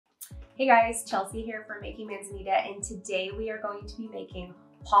Hey guys, Chelsea here from Making Manzanita, and today we are going to be making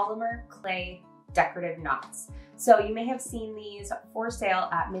polymer clay decorative knots. So you may have seen these for sale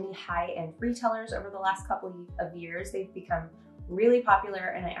at many high-end retailers over the last couple of years. They've become really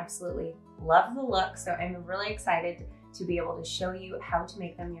popular and I absolutely love the look, so I'm really excited to be able to show you how to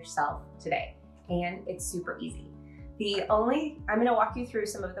make them yourself today. And it's super easy. I'm gonna walk you through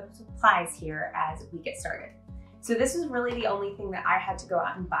some of the supplies here as we get started. So this is really the only thing that I had to go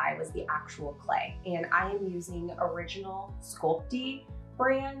out and buy was the actual clay. And I am using Original Sculpty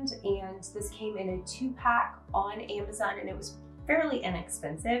brand, and this came in a 2-pack on Amazon and it was fairly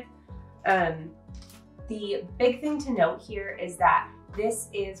inexpensive. The big thing to note here is that this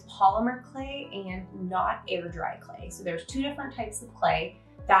is polymer clay and not air dry clay. So there's 2 different types of clay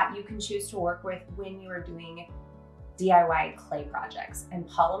that you can choose to work with when you are doing DIY clay projects. And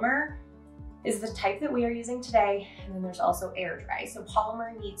polymer is the type that we are using today, and then there's also air dry. So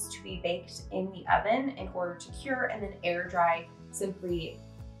polymer needs to be baked in the oven in order to cure, and then air dry simply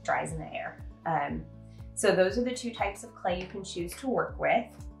dries in the air. So those are the 2 types of clay you can choose to work with,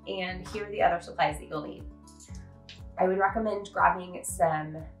 and here are the other supplies that you'll need. I would recommend grabbing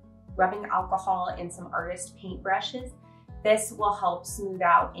some rubbing alcohol and some artist paint brushes. This will help smooth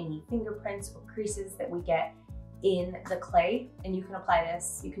out any fingerprints or creases that we get in the clay, and you can apply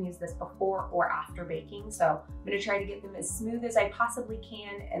this, you can use this before or after baking. So I'm gonna try to get them as smooth as I possibly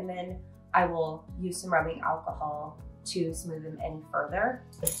can, and then I will use some rubbing alcohol to smooth them any further.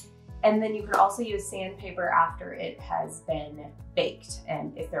 And then you can also use sandpaper after it has been baked,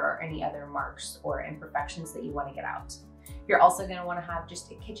 and if there are any other marks or imperfections that you wanna get out. You're also gonna wanna have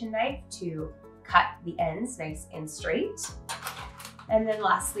just a kitchen knife to cut the ends nice and straight. And then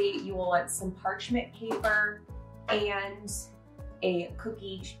lastly, you will want some parchment paper and a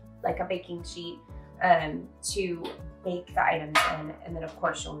cookie, like a baking sheet, to bake the items in, and then of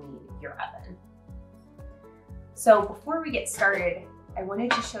course you'll need your oven. So before we get started, I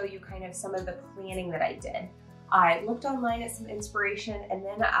wanted to show you kind of some of the planning that I did. I looked online at some inspiration, and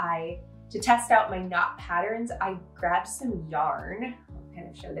then to test out my knot patterns, I grabbed some yarn, I'll kind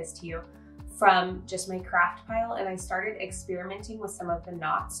of show this to you, from just my craft pile, and I started experimenting with some of the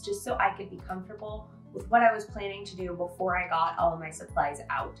knots just so I could be comfortable with what I was planning to do before I got all of my supplies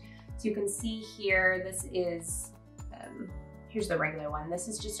out. So you can see here, this is, here's the regular one. This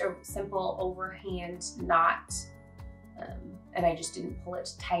is just a simple overhand knot, and I just didn't pull it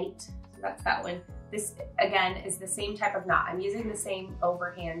tight. So that's that one. This, again, is the same type of knot. I'm using the same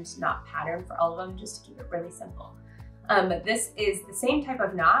overhand knot pattern for all of them just to keep it really simple. This is the same type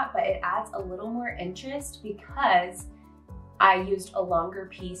of knot, but it adds a little more interest because I used a longer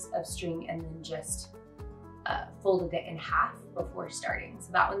piece of string and then just folded it in half before starting.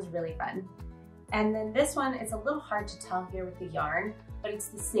 So that one's really fun. And then this one is a little hard to tell here with the yarn, but it's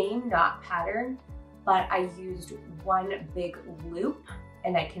the same knot pattern, but I used one big loop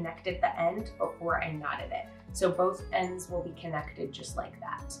and I connected the end before I knotted it. So both ends will be connected just like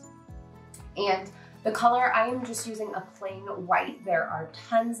that. And the color, I am just using a plain white. There are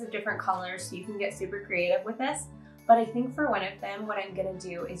tons of different colors, so you can get super creative with this. But I think for one of them, what I'm gonna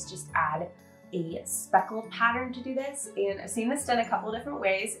do is just add a speckled pattern to do this. And I've seen this done a couple different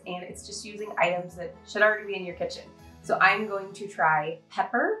ways, and it's just using items that should already be in your kitchen. So I'm going to try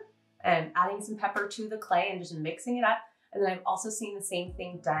pepper, and adding some pepper to the clay and just mixing it up. And then I've also seen the same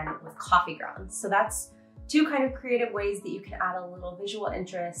thing done with coffee grounds. So that's 2 kind of creative ways that you can add a little visual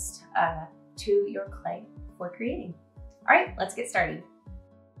interest to your clay before creating. All right, let's get started.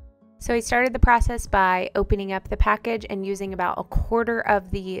 So I started the process by opening up the package and using about 1/4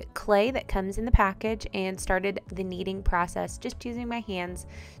 of the clay that comes in the package, and started the kneading process just using my hands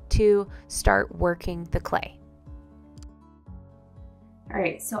to start working the clay. All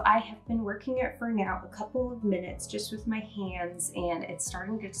right, so I have been working it for now a couple of minutes just with my hands, and it's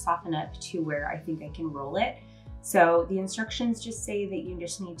starting to soften up to where I think I can roll it. So the instructions just say that you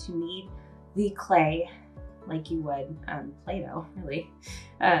just need to knead the clay like you would Play-Doh, really,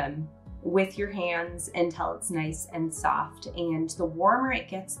 with your hands until it's nice and soft. And the warmer it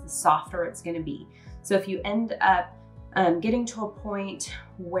gets, the softer it's gonna be. So if you end up getting to a point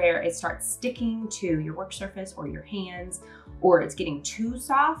where it starts sticking to your work surface or your hands, or it's getting too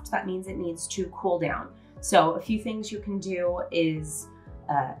soft, that means it needs to cool down. So a few things you can do is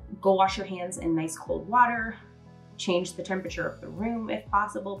go wash your hands in nice cold water, change the temperature of the room if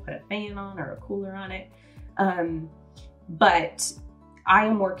possible, put a fan on or a cooler on it. But I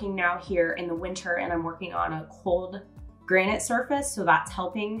am working now here in the winter, and I'm working on a cold granite surface, so that's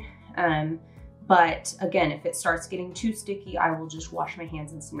helping. But again, if it starts getting too sticky, I will just wash my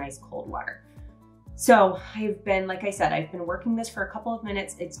hands in some nice cold water. So I've been, like I said, I've been working this for a couple of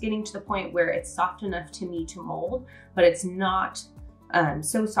minutes. It's getting to the point where it's soft enough to me to mold, but it's not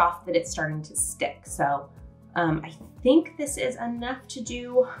so soft that it's starting to stick. So I think this is enough to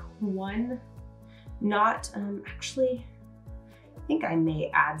do one knot. Actually, I think I may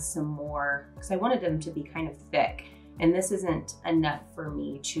add some more because I wanted them to be kind of thick, and this isn't enough for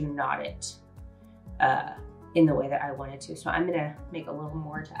me to knot it in the way that I wanted to. So I'm gonna make a little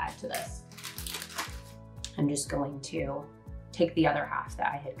more to add to this. I'm just going to take the other half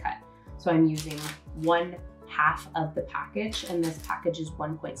that I had cut. So I'm using 1/2 of the package, and this package is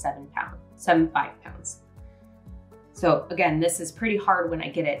 1.75 pounds. So again, this is pretty hard when I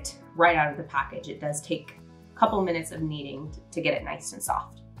get it right out of the package. It does take a couple minutes of kneading to get it nice and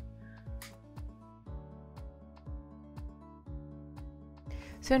soft.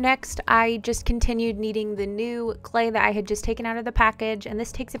 So next, I just continued kneading the new clay that I had just taken out of the package, and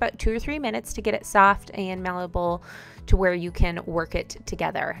this takes about 2 or 3 minutes to get it soft and malleable to where you can work it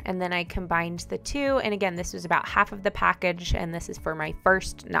together. And then I combined the two, and again, this was about half of the package, and this is for my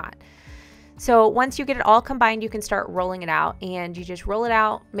first knot. So once you get it all combined, you can start rolling it out, and you just roll it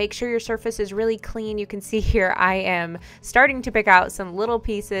out. Make sure your surface is really clean. You can see here I am starting to pick out some little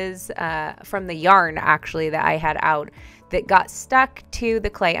pieces from the yarn actually that I had out that got stuck to the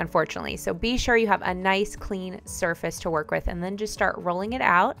clay, unfortunately. So be sure you have a nice clean surface to work with, and then just start rolling it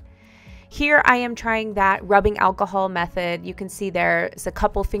out. Here I am trying that rubbing alcohol method. You can see there's a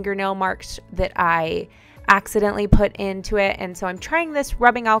couple fingernail marks that I accidentally put into it, and so I'm trying this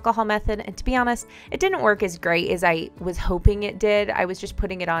rubbing alcohol method, and to be honest, it didn't work as great as I was hoping it did. I was just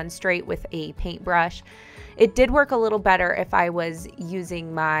putting it on straight with a paintbrush. It did work a little better if I was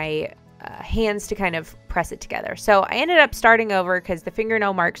using my hands to kind of press it together. So I ended up starting over because the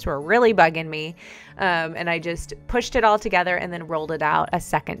fingernail marks were really bugging me, and I just pushed it all together and then rolled it out a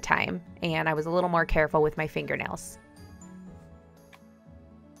second time, and I was a little more careful with my fingernails.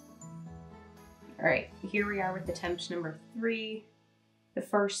 All right, here we are with attempt number 3. The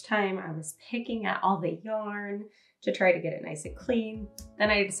first time I was picking at all the yarn to try to get it nice and clean. Then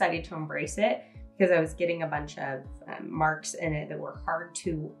I decided to embrace it because I was getting a bunch of marks in it that were hard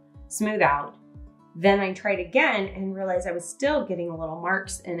to smooth out. Then I tried again and realized I was still getting little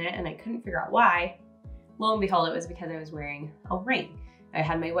marks in it, and I couldn't figure out why. Lo and behold, it was because I was wearing a ring. I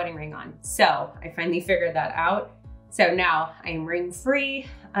had my wedding ring on. So I finally figured that out. So now I am ring free.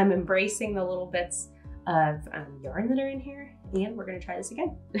 I'm embracing the little bits of yarn that are in here, and we're gonna try this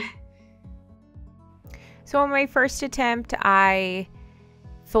again. So on my first attempt, I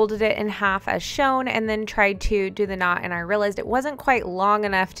folded it in half as shown and then tried to do the knot, and I realized it wasn't quite long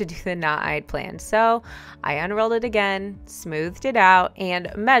enough to do the knot I had planned. So I unrolled it again, smoothed it out, and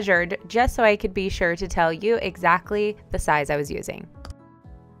measured just so I could be sure to tell you exactly the size I was using.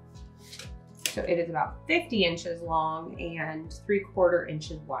 So it is about 50 inches long and 3/4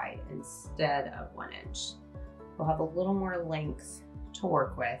 inches wide instead of 1 inch. We'll have a little more length to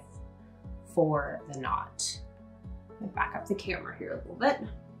work with for the knot. I'll back up the camera here a little bit.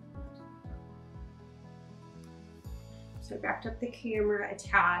 So I backed up the camera a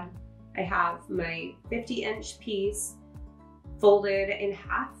tad. I have my 50-inch piece folded in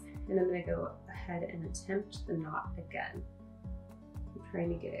half, and I'm gonna go ahead and attempt the knot again. I'm trying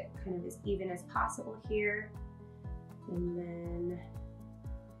to get it kind of as even as possible here, and then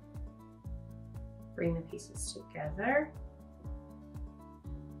bring the pieces together.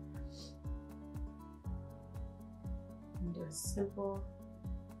 And do a simple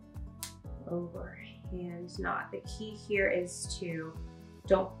overhand knot. The key here is to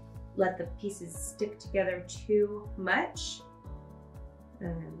don't let the pieces stick together too much.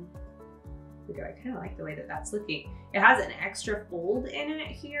 I kind of like the way that that's looking. It has an extra fold in it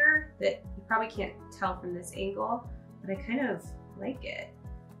here that you probably can't tell from this angle, but I kind of like it.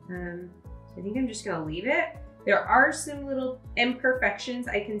 So I think I'm just gonna leave it. There are some little imperfections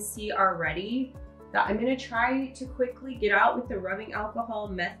I can see already that I'm gonna try to quickly get out with the rubbing alcohol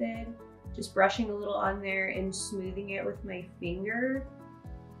method, just brushing a little on there and smoothing it with my finger.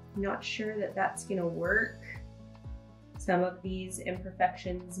 I'm not sure that that's gonna work. Some of these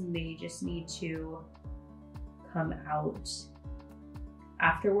imperfections may just need to come out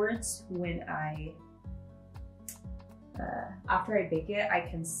afterwards when after I bake it, I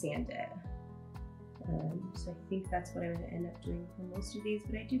can sand it. So I think that's what I'm gonna end up doing for most of these,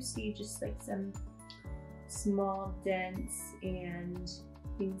 but I do see just like some small dents and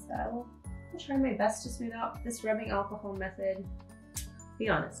things that I'll try my best to smooth out. This rubbing alcohol method, to be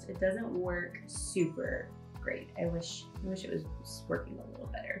honest, it doesn't work super great. I wish it was working a little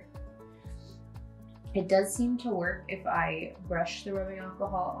better. It does seem to work if I brush the rubbing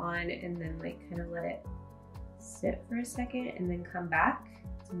alcohol on and then like kind of let it sit for a second and then come back.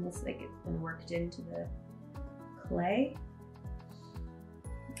 It's almost like it's been worked into the clay.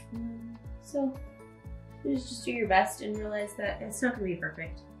 So just do your best and realize that it's not gonna be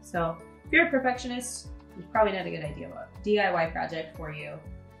perfect. So if you're a perfectionist, it's probably not a good idea about a DIY project for you,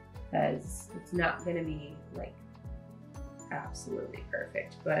 because it's not gonna be like absolutely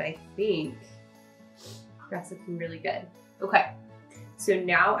perfect, but I think that's looking really good. Okay, so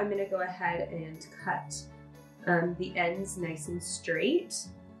now I'm gonna go ahead and cut the ends nice and straight.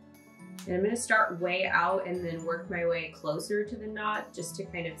 And I'm gonna start way out and then work my way closer to the knot just to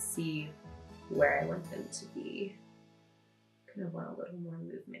kind of see where I want them to be. Kind of want a little more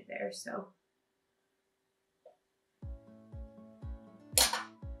movement there, so.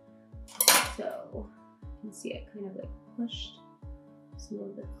 So you can see it kind of like pushed some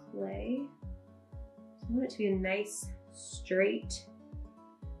of the clay. So I want it to be a nice straight.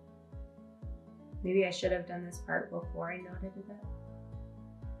 Maybe I should have done this part before I knotted it up.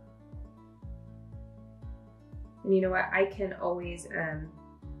 And you know what, I can always,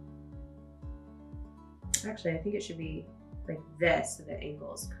 actually I think it should be like this so the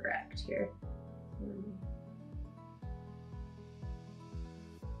angle is correct here.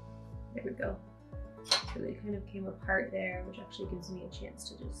 There we go. So they kind of came apart there, which actually gives me a chance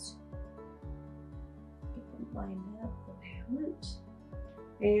to just get them lined up the way I want.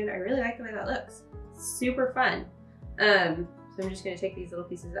 And I really like the way that looks. Super fun. So I'm just gonna take these little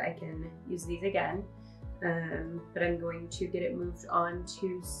pieces, I can use these again. But I'm going to get it moved on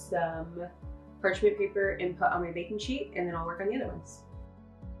to some parchment paper and put on my baking sheet, and then I'll work on the other ones.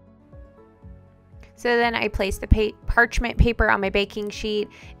 So then I placed the parchment paper on my baking sheet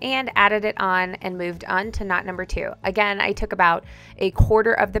and added it on and moved on to knot number 2. Again, I took about a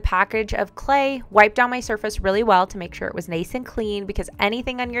quarter of the package of clay, wiped down my surface really well to make sure it was nice and clean, because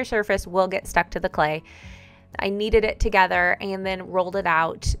anything on your surface will get stuck to the clay. I kneaded it together and then rolled it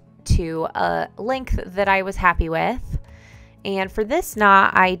out to a length that I was happy with. And for this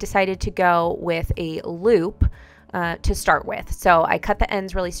knot, I decided to go with a loop to start with. So I cut the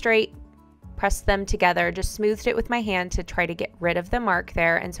ends really straight, pressed them together, just smoothed it with my hand to try to get rid of the mark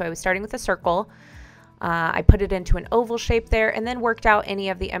there. And so I was starting with a circle. I put it into an oval shape there and then worked out any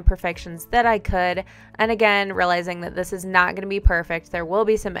of the imperfections that I could. And again, realizing that this is not going to be perfect, there will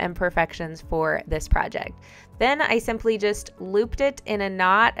be some imperfections for this project. Then I simply just looped it in a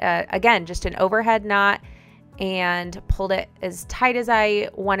knot, again, just an overhead knot, and pulled it as tight as I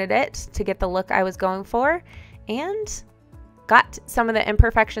wanted it to get the look I was going for, and got some of the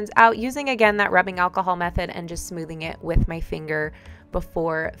imperfections out using, again, that rubbing alcohol method and just smoothing it with my finger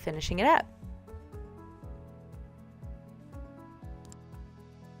before finishing it up.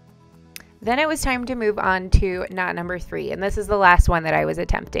 Then it was time to move on to knot number 3, and this is the last one that I was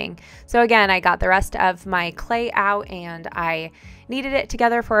attempting. So again, I got the rest of my clay out and I kneaded it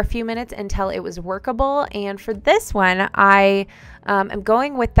together for a few minutes until it was workable. And for this one, I am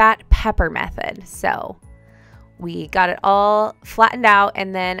going with that pepper method. So we got it all flattened out,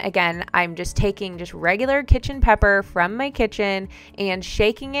 and then again, I'm just taking just regular kitchen pepper from my kitchen and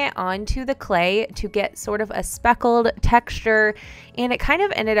shaking it onto the clay to get sort of a speckled texture, and it kind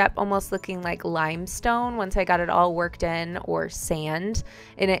of ended up almost looking like limestone once I got it all worked in, or sand,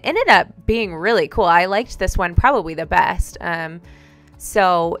 and it ended up being really cool. I liked this one probably the best.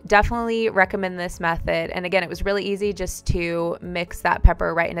 So definitely recommend this method. And again, it was really easy just to mix that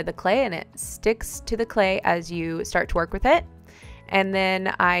pepper right into the clay, and it sticks to the clay as you start to work with it. And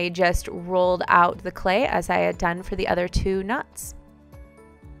then I just rolled out the clay as I had done for the other 2 knots.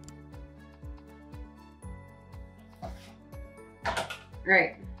 All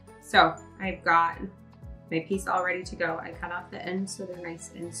right, so I've got my piece all ready to go. I cut off the ends so they're nice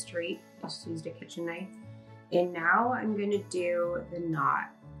and straight. Just used a kitchen knife. And now I'm gonna do the knot.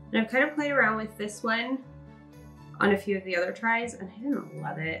 And I've kind of played around with this one on a few of the other tries, and I didn't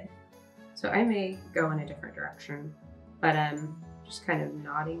love it. So I may go in a different direction, but just kind of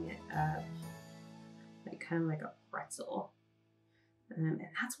knotting it up, like kind of like a pretzel. And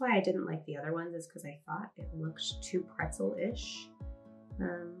that's why I didn't like the other ones, is because I thought it looked too pretzel-ish.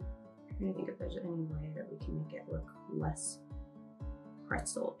 I'm trying to think if there's any way that we can make it look less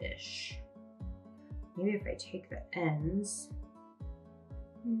pretzel-ish. Maybe if I take the ends.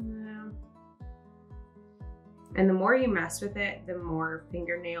 No. And the more you mess with it, the more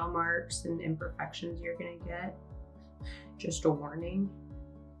fingernail marks and imperfections you're gonna get. Just a warning.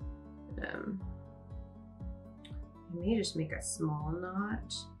 I may just make a small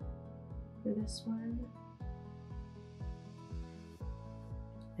knot for this one.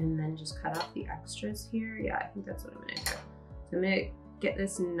 and then just cut off the extras here. Yeah, I think that's what I'm gonna do. So I'm gonna get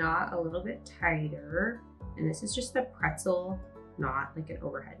this knot a little bit tighter, and this is just the pretzel knot, like an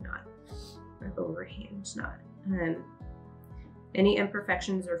overhead knot or overhand knot. Any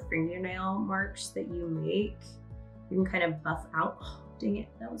imperfections or fingernail marks that you make, you can kind of buff out. Oh, dang it,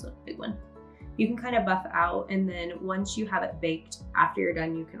 that was a big one. You can kind of buff out, and then once you have it baked, after you're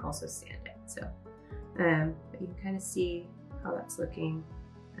done, you can also sand it. So, but you can kind of see how that's looking.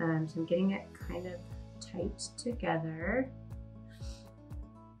 So I'm getting it kind of tight together.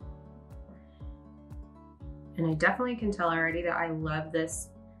 And I definitely can tell already that I love this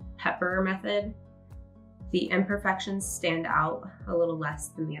pepper method. The imperfections stand out a little less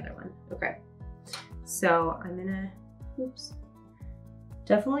than the other one. Okay, so I'm gonna, oops.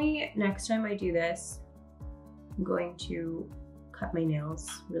 Definitely next time I do this, I'm going to cut my nails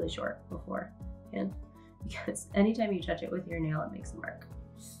really short beforehand, because anytime you touch it with your nail, it makes a mark.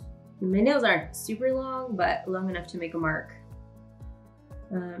 And my nails aren't super long, but long enough to make a mark.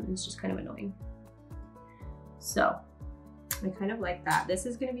 It's just kind of annoying. So I kind of like that. This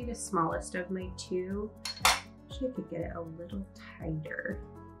is gonna be the smallest of my two. Actually, I could get it a little tighter.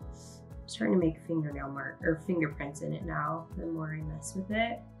 I'm starting to make fingernail mark or fingerprints in it now, the more I mess with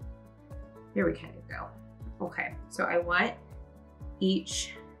it. There we kind of go. Okay, so I want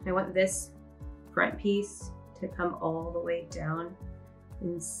this front piece to come all the way down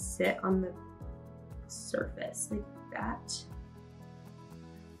and sit on the surface like that.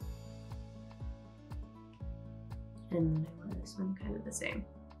 And then I want this one kind of the same.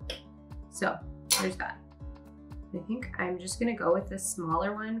 So there's that. I think I'm just gonna go with the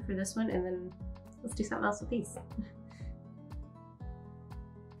smaller one for this one, and then let's do something else with these.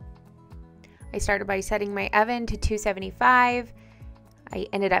 I started by setting my oven to 275. I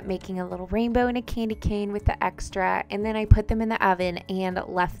ended up making a little rainbow and a candy cane with the extra, and then I put them in the oven and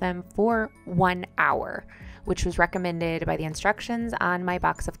left them for 1 hour, which was recommended by the instructions on my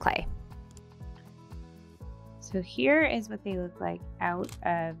box of clay. So here is what they look like out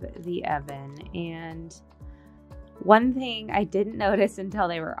of the oven, and one thing I didn't notice until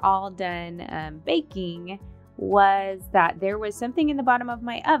they were all done baking was that there was something in the bottom of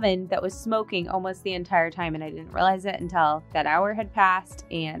my oven that was smoking almost the entire time, and I didn't realize it until that hour had passed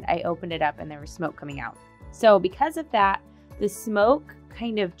and I opened it up and there was smoke coming out. So because of that, the smoke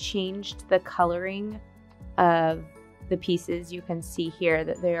kind of changed the coloring of the pieces. You can see here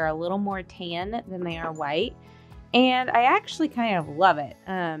that they are a little more tan than they are white. And I actually kind of love it.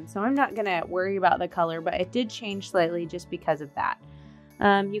 So I'm not gonna worry about the color, but it did change slightly just because of that.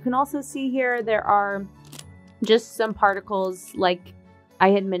 You can also see here there are just some particles, like I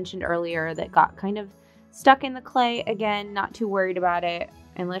had mentioned earlier, that got kind of stuck in the clay. Again, not too worried about it.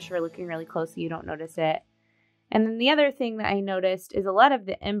 Unless you're looking really closely, you don't notice it. And then the other thing that I noticed is a lot of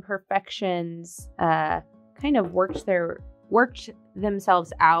the imperfections kind of worked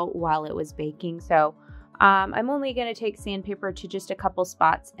themselves out while it was baking. So I'm only going to take sandpaper to just a couple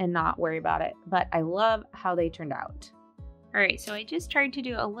spots and not worry about it, but I love how they turned out. All right, so I just tried to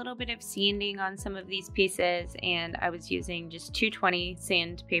do a little bit of sanding on some of these pieces, and I was using just 220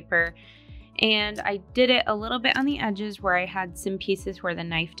 sandpaper, and I did it a little bit on the edges where I had some pieces where the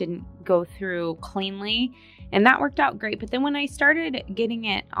knife didn't go through cleanly, and that worked out great. But then when I started getting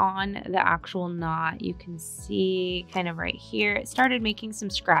it on the actual knot, you can see kind of right here, it started making some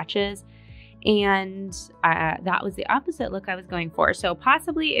scratches. And that was the opposite look I was going for. So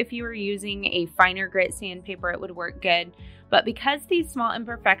possibly if you were using a finer grit sandpaper, it would work good. But because these small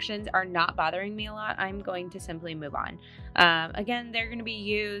imperfections are not bothering me a lot, I'm going to simply move on. Again, they're going to be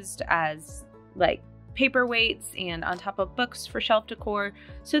used as like paperweights and on top of books for shelf decor.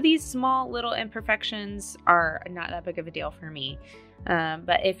 So these small little imperfections are not that big of a deal for me.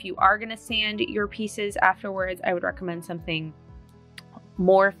 But if you are going to sand your pieces afterwards, I would recommend something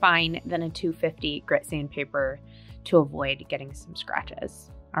more fine than a 250 grit sandpaper to avoid getting some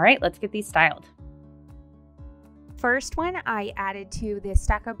scratches. All right, let's get these styled. First one I added to the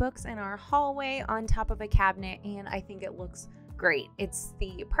stack of books in our hallway on top of a cabinet, and I think it looks great. It's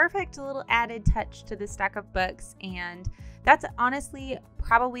the perfect little added touch to the stack of books, and that's honestly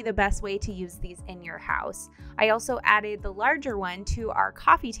probably the best way to use these in your house. I also added the larger one to our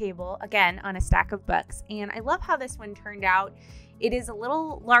coffee table, again on a stack of books, and I love how this one turned out. It is a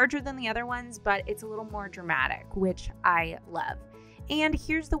little larger than the other ones, but it's a little more dramatic, which I love. And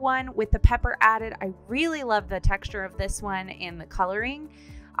here's the one with the pepper added. I really love the texture of this one and the coloring.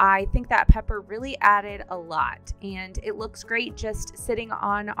 I think that pepper really added a lot, and it looks great just sitting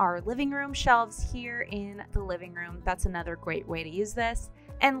on our living room shelves here in the living room. That's another great way to use this.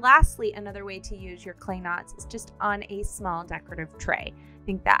 And lastly, another way to use your clay knots is just on a small decorative tray. I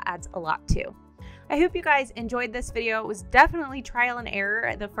think that adds a lot too. I hope you guys enjoyed this video. It was definitely trial and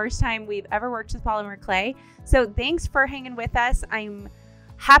error the first time we've ever worked with polymer clay. So thanks for hanging with us. I'm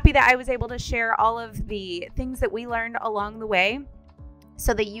happy that I was able to share all of the things that we learned along the way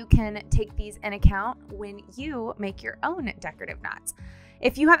so that you can take these in account when you make your own decorative knots.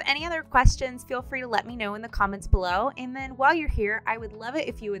 If you have any other questions, feel free to let me know in the comments below. And then while you're here, I would love it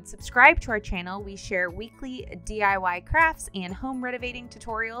if you would subscribe to our channel. We share weekly DIY crafts and home renovating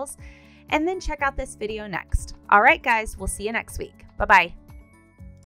tutorials. And then check out this video next. All right, guys, we'll see you next week. Bye-bye.